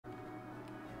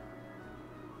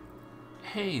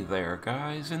Hey there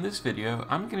guys, in this video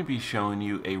I'm going to be showing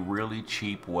you a really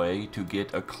cheap way to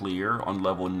get a clear on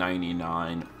level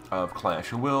 99 of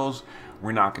Clash of Wills.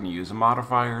 We're not going to use the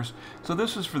modifiers, so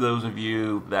this is for those of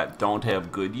you that don't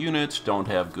have good units, don't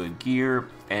have good gear,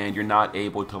 and you're not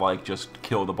able to just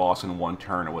kill the boss in one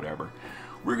turn or whatever.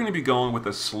 We're going to be going with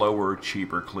a slower,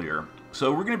 cheaper clear.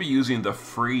 So we're going to be using the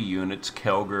free units,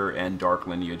 Kelger and Dark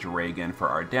Lineage Reagan, for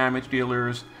our damage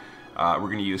dealers. We're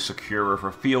going to use Sakura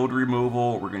for field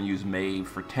removal, we're going to use Maeve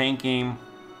for tanking,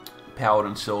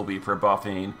 Paladin Sylvie for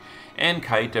buffing, and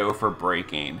Kaito for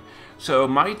breaking. So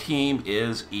my team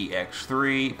is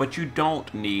EX3, but you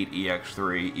don't need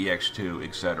EX3, EX2,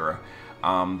 etc.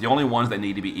 The only ones that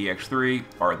need to be EX3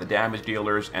 are the damage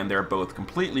dealers, and they're both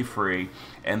completely free,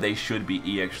 and they should be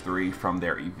EX3 from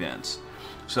their events.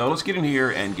 So let's get in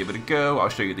here and give it a go. I'll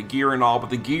show you the gear and all, but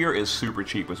the gear is super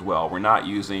cheap as well. We're not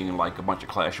using like a bunch of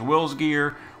Clash of Wills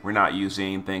gear. We're not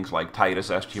using things like Titus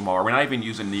SGMR. We're not even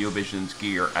using Neovision's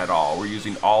gear at all. We're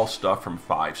using all stuff from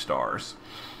 5 stars.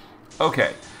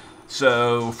 Okay,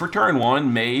 so for turn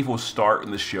 1, Maeve will start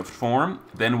in the shift form.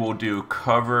 Then we'll do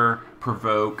cover,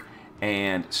 provoke,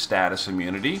 and status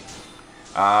immunity.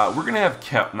 We're gonna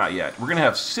have not yet. We're gonna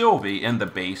have Sylvie in the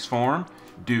base form.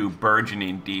 Do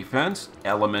burgeoning defense,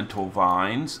 elemental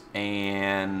vines,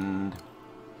 and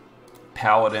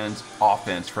paladin's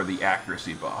offense for the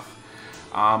accuracy buff.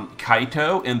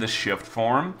 Kaito in the shift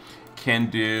form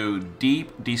can do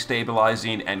deep,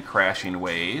 destabilizing, and crashing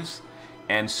waves.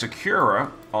 And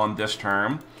Sakura on this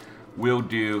turn will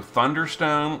do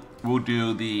thunderstone. We'll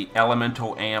do the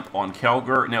elemental amp on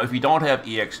Kelger. Now, if you don't have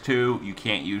EX2, you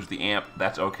can't use the amp.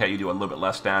 That's okay. You do a little bit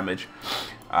less damage.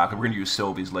 We're going to use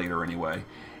Sylvie's later anyway.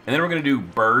 And then we're going to do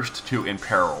burst to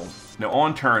imperil. Now,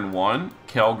 on turn 1,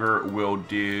 Kelger will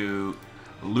do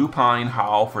Lupine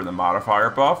Howl for the modifier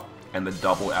buff and the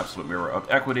double absolute mirror of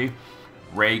equity.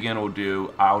 Reagan will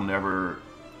do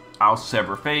I'll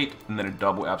sever fate, and then a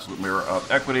double absolute mirror of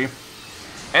equity.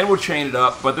 And we'll chain it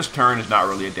up, but this turn is not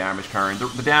really a damage turn.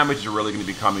 The damage is really going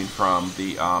to be coming from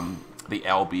the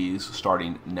LBs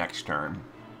starting next turn.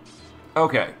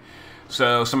 Okay,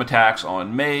 so some attacks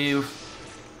on Maeve.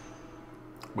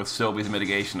 With Sylvie's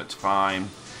mitigation, it's fine.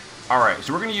 Alright,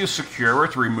 so we're going to use Sakura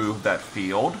to remove that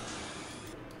field.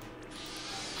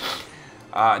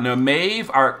 Now, Maeve,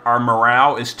 our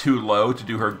morale is too low to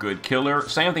do her good killer.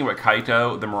 Same thing with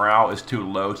Kaito. The morale is too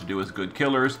low to do his good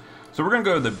killers. So we're going to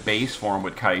go to the base form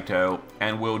with Kaito,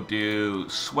 and we'll do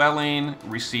swelling,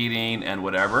 receding, and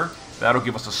whatever. That'll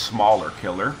give us a smaller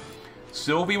killer.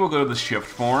 Sylvie will go to the shift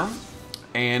form,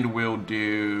 and we'll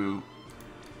do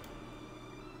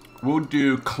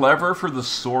clever for the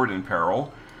sword in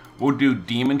peril. We'll do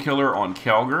demon killer on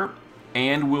Kelger,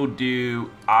 and we'll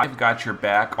do I've got your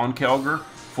back on Kelger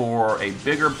for a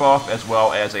bigger buff as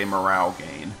well as a morale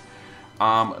gain.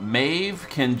 Maeve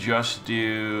can just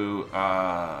do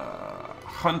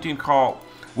hunting call.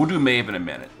 We'll do Maeve in a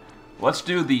minute. Let's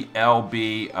do the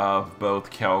LB of both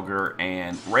Kelger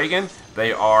and Reagan.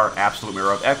 They are absolute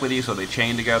mirror of equity, so they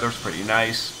chain together. It's pretty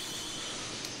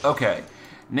nice. Okay,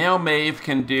 now Maeve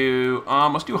can do,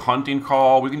 let's do hunting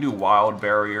call. We can do wild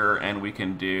barrier, and we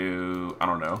can do, I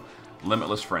don't know,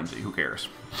 limitless frenzy. Who cares?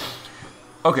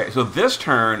 Okay, so this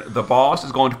turn, the boss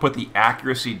is going to put the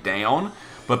accuracy down,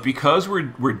 but because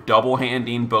we're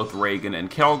double-handing both Reagan and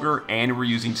Kelger, and we're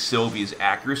using Sylvie's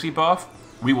accuracy buff,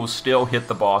 we will still hit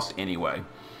the boss anyway.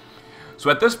 So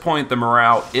at this point, the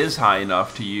morale is high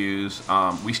enough to use,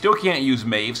 we still can't use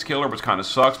Maeve's killer, which kind of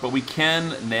sucks, but we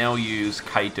can now use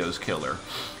Kaito's killer,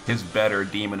 his better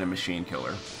demon and machine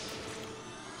killer.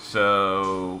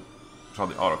 So, that's how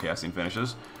the auto-casting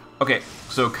finishes. Okay,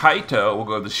 so Kaito will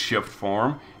go to the shift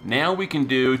form. Now we can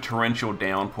do torrential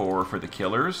downpour for the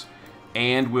killers,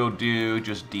 and we'll do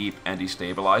just deep and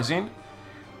destabilizing.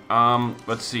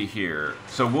 Let's see here.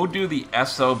 So we'll do the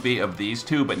SLB of these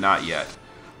two, but not yet.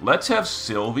 Let's have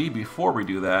Sylvie, before we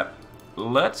do that,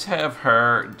 let's have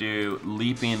her do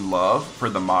Leaping Love for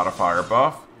the modifier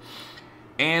buff.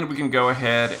 And we can go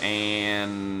ahead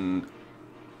and,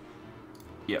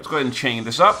 yeah, let's go ahead and chain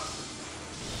this up.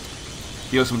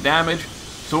 Deal some damage.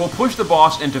 So we'll push the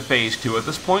boss into phase 2 at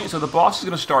this point. So the boss is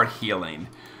going to start healing.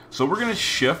 So we're going to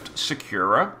shift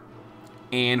Sakura,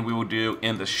 and we will do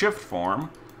in the shift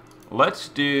form. Let's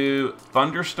do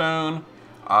Thunderstone,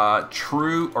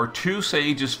 True or 2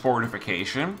 Sages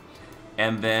Fortification,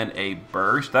 and then a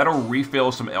burst. That'll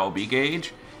refill some LB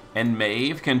gauge. And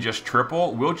Maeve can just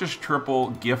triple. We'll just triple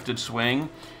Gifted Swing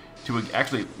to,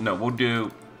 actually, no, we'll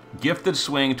do Gifted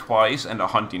Swing twice and a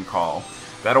Hunting Call.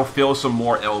 That'll fill some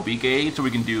more LB gauge so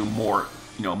we can do more,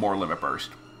 more limit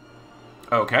burst.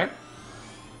 Okay.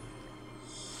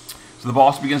 So the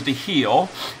boss begins to heal.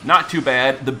 Not too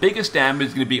bad. The biggest damage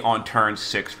is going to be on turn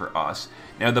 6 for us.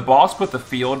 Now the boss put the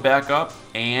field back up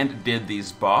and did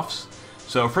these buffs.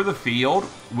 So for the field,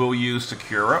 we'll use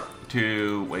Sakura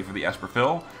to wait for the Esper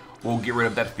fill. We'll get rid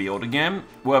of that field again.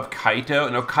 We'll have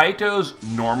Kaito. Now Kaito's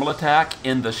normal attack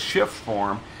in the shift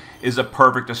form is a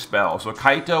perfect dispel. So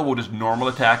Kaito will just normal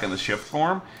attack in the shift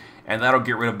form, and that'll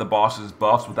get rid of the boss's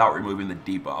buffs without removing the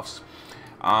debuffs.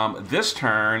 This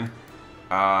turn,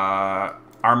 our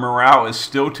morale is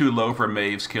still too low for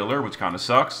Maeve's killer, which kind of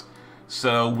sucks.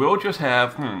 So we'll just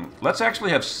have, let's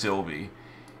actually have Sylvie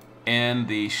in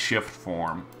the shift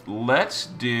form. Let's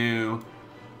do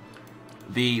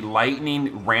the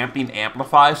lightning ramping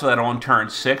amplify so that on turn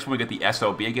 6 when we get the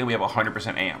SOB again we have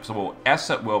 100% amp. So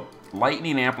we'll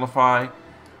lightning amplify.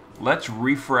 Let's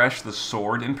refresh the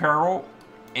sword in peril,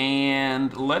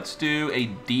 and let's do a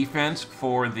defense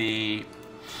for the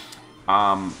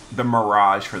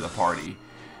mirage for the party.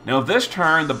 Now this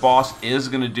turn the boss is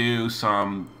going to do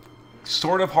some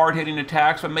sort of hard-hitting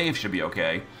attacks, but Maeve should be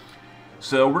okay.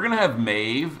 So we're going to have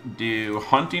Maeve do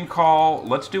hunting call.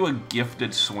 Let's do a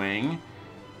gifted swing.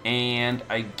 And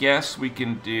I guess we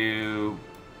can do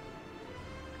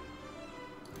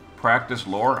practice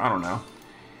lore. I don't know.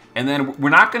 And then we're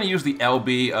not going to use the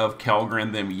LB of Kelger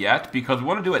and them yet because we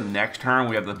want to do it next turn.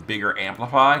 We have the bigger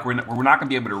amplify. We're not going to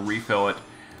be able to refill it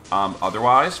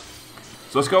otherwise.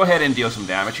 So let's go ahead and deal some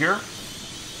damage here.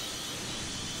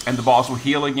 And the boss will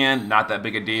heal again. Not that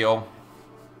big a deal.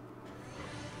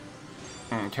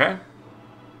 Okay.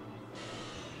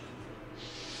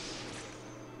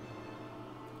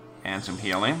 And some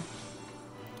healing.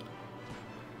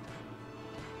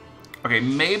 Okay,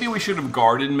 maybe we should have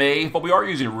guarded Maeve, but we are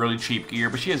using really cheap gear,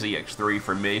 but she has EX3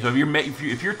 for me. So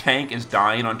if your tank is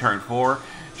dying on turn 4,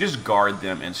 just guard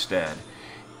them instead.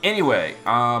 Anyway,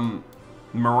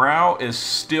 morale is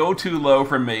still too low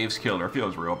for Maeve's killer. It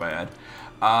feels real bad.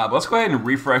 But let's go ahead and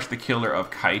refresh the killer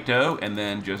of Kaito, and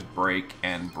then just break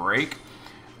and break.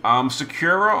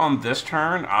 Sakura on this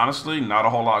turn, honestly, not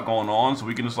a whole lot going on, so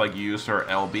we can just like use her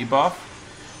LB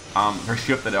buff, her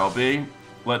shifted LB.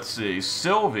 Let's see,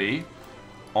 Sylvie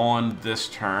on this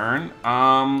turn,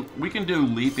 we can do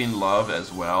Leaping Love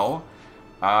as well.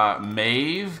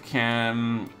 Maeve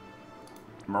can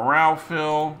morale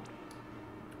fill,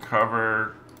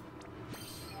 cover,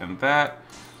 and that.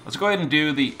 Let's go ahead and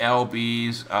do the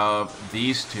LBs of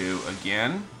these two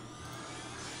again.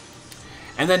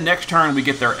 And then next turn we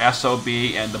get their SOB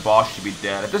and the boss should be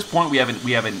dead. At this point we have an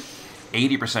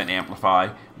 80% amplify.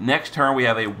 Next turn we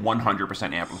have a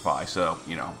 100% amplify. So,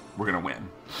 you know, we're going to win.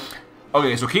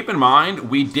 Okay, so keep in mind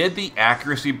we did the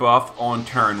accuracy buff on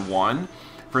turn 1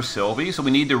 for Sylvie. So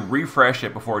we need to refresh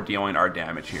it before dealing our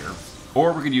damage here.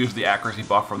 Or we could use the accuracy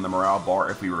buff from the morale bar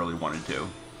if we really wanted to.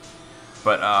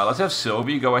 But let's have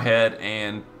Sylvie go ahead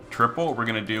and triple. We're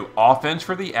going to do offense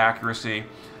for the accuracy.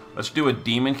 Let's do a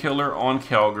Demon Killer on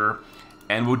Kelger,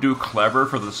 and we'll do Clever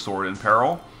for the Sword in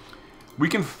Peril. We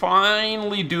can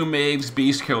finally do Maeve's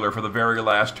Beast Killer for the very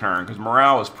last turn, because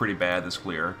morale is pretty bad this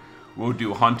clear. We'll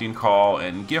do Hunting Call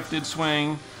and Gifted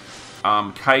Swing.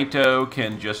 Kaito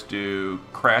can just do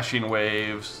Crashing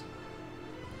Waves,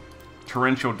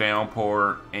 Torrential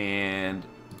Downpour, and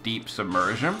Deep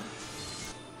Submersion.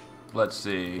 Let's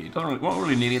see, won't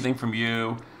really need anything from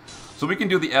you. So we can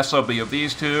do the SOB of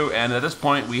these two, and at this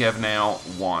point we have now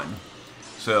won.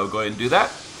 So go ahead and do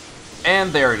that.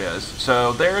 And there it is.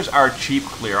 So there's our cheap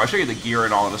clear. I'll show you the gear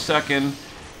and all in a second.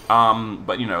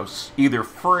 But, you know, either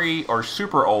free or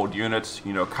super old units.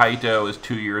 You know, Kaito is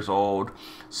 2 years old.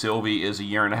 Sylvie is 1.5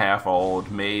 years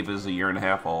old. Maeve is 1.5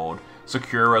 years old.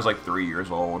 Sakura is like 3 years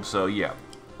old. So, yeah,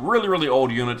 really, really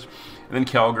old units. And then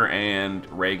Kelger and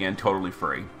Reagan, totally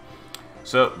free.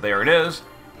 So there it is.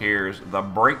 Here's the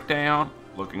breakdown,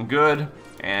 looking good,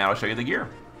 and I'll show you the gear.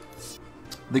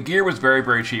 The gear was very,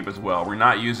 very cheap as well. We're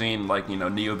not using, like, you know,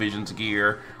 Neovision's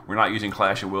gear. We're not using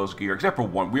Clash of Wills gear, except for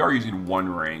one. We are using one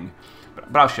ring,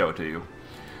 but I'll show it to you.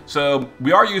 So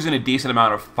we are using a decent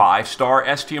amount of 5-star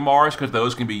STMRs because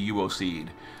those can be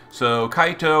UOC'd. So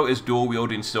Kaito is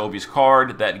dual-wielding Sylvie's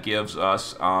card. That gives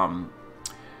us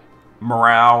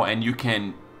morale, and you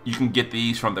can get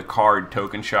these from the card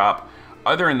token shop.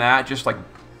 Other than that, just like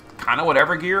kind of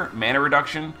whatever gear, mana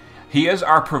reduction. He is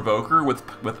our provoker with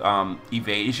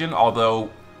evasion,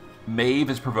 although Maeve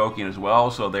is provoking as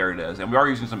well, so there it is. And we are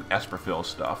using some Esperfill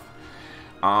stuff.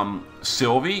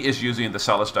 Sylvie is using the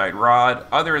Celestite Rod.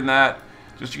 Other than that,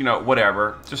 just, you know,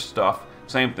 whatever, just stuff.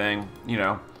 Same thing, you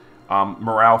know,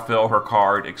 morale fill her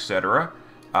card, etc.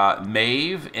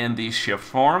 Maeve in the shift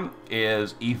form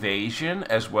is evasion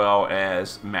as well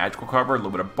as magical cover, a little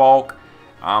bit of bulk.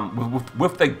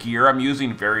 With the gear I'm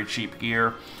using, very cheap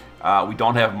gear. We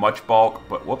don't have much bulk,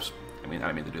 but whoops. I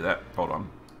didn't mean to do that. Hold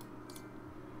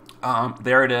on.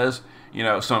 There it is. You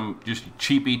know, some just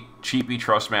cheapy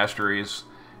trust masteries.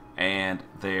 And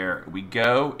there we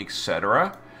go,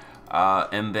 etc.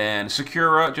 And then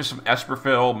Sakura, just some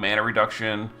Esper-fill, mana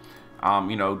reduction,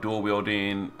 you know, dual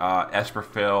wielding,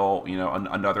 Esper-fill, you know,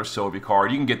 another Sylvie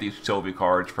card. You can get these Sylvie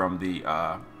cards from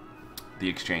the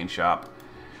exchange shop.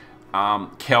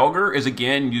 Kelger is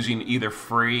again using either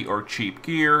free or cheap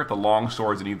gear. The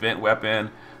longsword is an event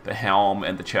weapon. The helm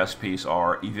and the chest piece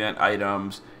are event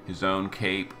items. His own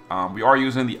cape. We are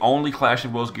using the only Clash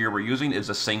of Wills gear we're using is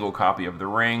a single copy of the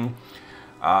ring.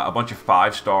 A bunch of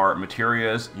 5-star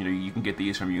materias. You know, you can get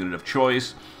these from Unit of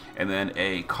Choice. And then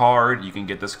a card. You can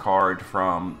get this card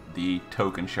from the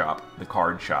token shop, the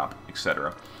card shop,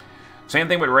 etc. Same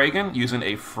thing with Reagan, using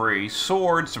a free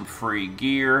sword, some free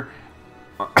gear.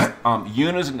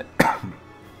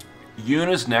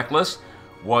 Yuna's necklace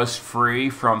was free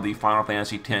from the Final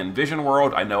Fantasy X Vision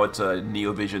World. I know it's a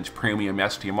NeoVision's premium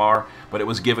STMR, but it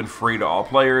was given free to all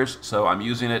players, so I'm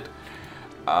using it.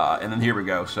 And then here we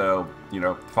go. So, you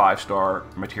know, 5-star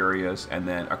materias, and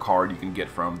then a card you can get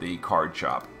from the card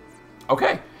shop.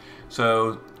 Okay,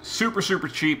 so super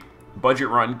cheap, budget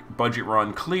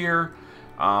run clear.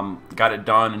 Got it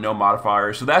done, no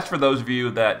modifiers. So that's for those of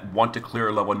you that want to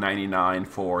clear level 99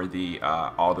 for the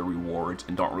all the rewards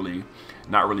and not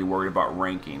really worried about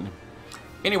ranking.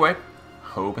 Anyway,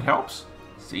 hope it helps.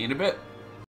 See you in a bit.